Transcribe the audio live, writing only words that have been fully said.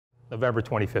November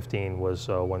 2015 was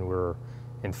when we were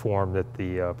informed that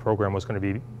the program was going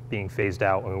to be being phased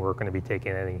out and we weren't going to be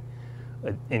taking any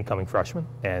incoming freshmen.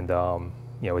 And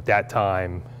you know, at that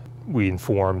time, we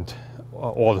informed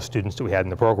all the students that we had in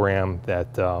the program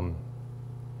that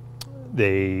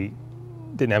they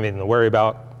didn't have anything to worry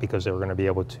about because they were going to be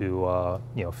able to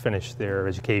you know, finish their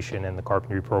education in the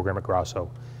carpentry program at Grasso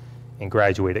and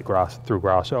graduate at through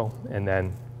Grasso. And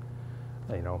then,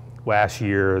 you know, last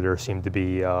year there seemed to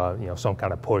be you know, some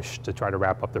kind of push to try to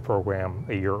wrap up the program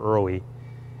a year early,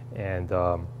 and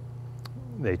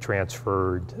they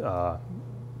transferred the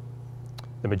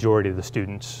majority of the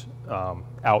students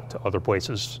out to other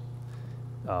places,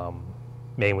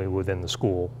 mainly within the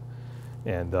school.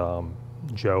 And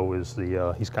Joe is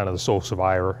he's kind of the sole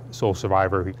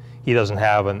survivor. He doesn't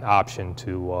have an option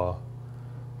to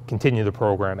continue the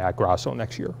program at Grasso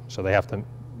next year. So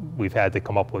we've had to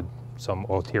come up with some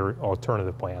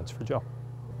alternative plans for Joe.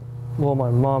 Well, my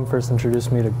mom first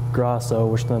introduced me to Grasso,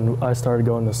 which then I started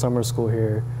going to summer school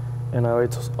here. And I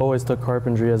always took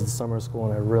carpentry as the summer school,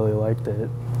 and I really liked it.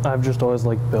 I've just always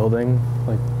liked building.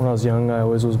 Like when I was young, I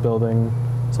always was building,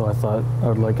 so I thought I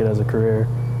would like it as a career.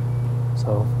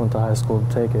 So went to high school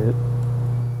to take it.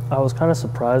 I was kind of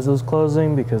surprised it was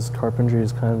closing because carpentry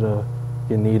is kind of,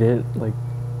 you need it. Like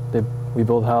we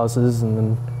build houses, and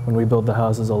then when we build the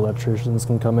houses, electricians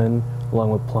can come in along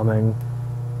with plumbing.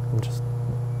 And just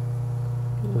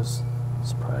was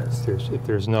surprised. If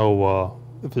there's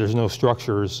no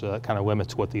structures, kind of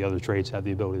limits what the other trades have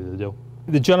the ability to do.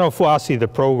 The general philosophy of the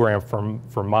program from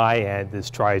my end is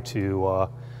try to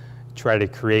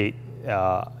create you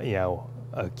know,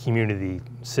 a community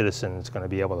citizen that's going to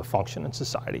be able to function in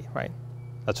society, right?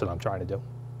 That's what I'm trying to do.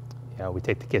 You know, we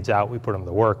take the kids out, we put them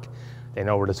to work. They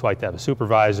know what it's like to have a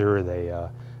supervisor.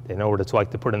 They know what it's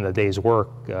like to put in the day's work.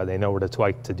 They know what it's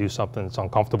like to do something that's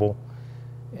uncomfortable.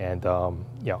 And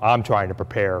you know, I'm trying to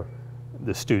prepare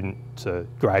the student to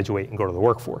graduate and go to the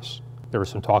workforce. There was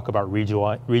some talk about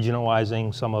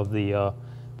regionalizing some of the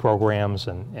programs,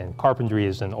 and carpentry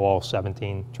is in all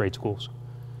 17 trade schools.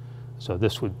 So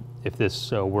if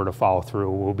this were to follow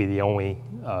through, we'll be the only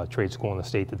trade school in the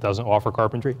state that doesn't offer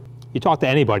carpentry. You talk to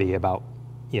anybody about,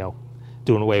 you know,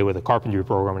 doing away with a carpentry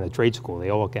program in a trade school, they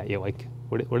all look at you like,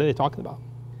 what are they talking about?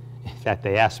 In fact,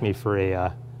 they asked me for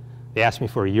a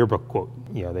yearbook quote.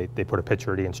 You know, they put a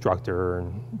picture of the instructor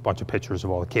and a bunch of pictures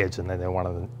of all the kids, and then they want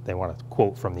a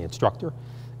quote from the instructor.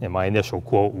 And my initial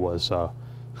quote was,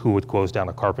 who would close down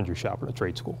a carpentry shop at a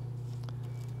trade school?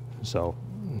 So,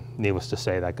 needless to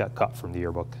say, that got cut from the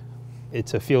yearbook.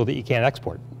 It's a field that you can't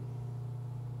export.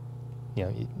 You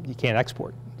know, you can't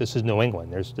export. This is New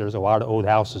England. There's a lot of old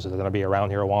houses that are going to be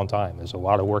around here a long time. There's a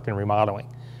lot of work in remodeling.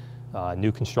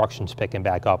 New construction's picking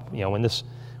back up. You know, when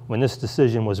this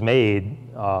decision was made,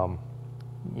 you know,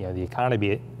 the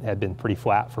economy had been pretty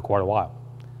flat for quite a while.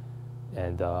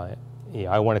 And you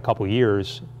know, I went a couple of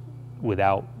years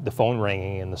without the phone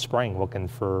ringing in the spring looking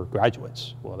for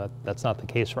graduates. Well, that's not the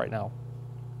case right now.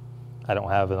 I don't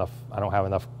have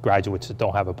enough graduates that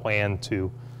don't have a plan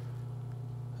to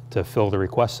fill the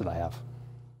requests that I have.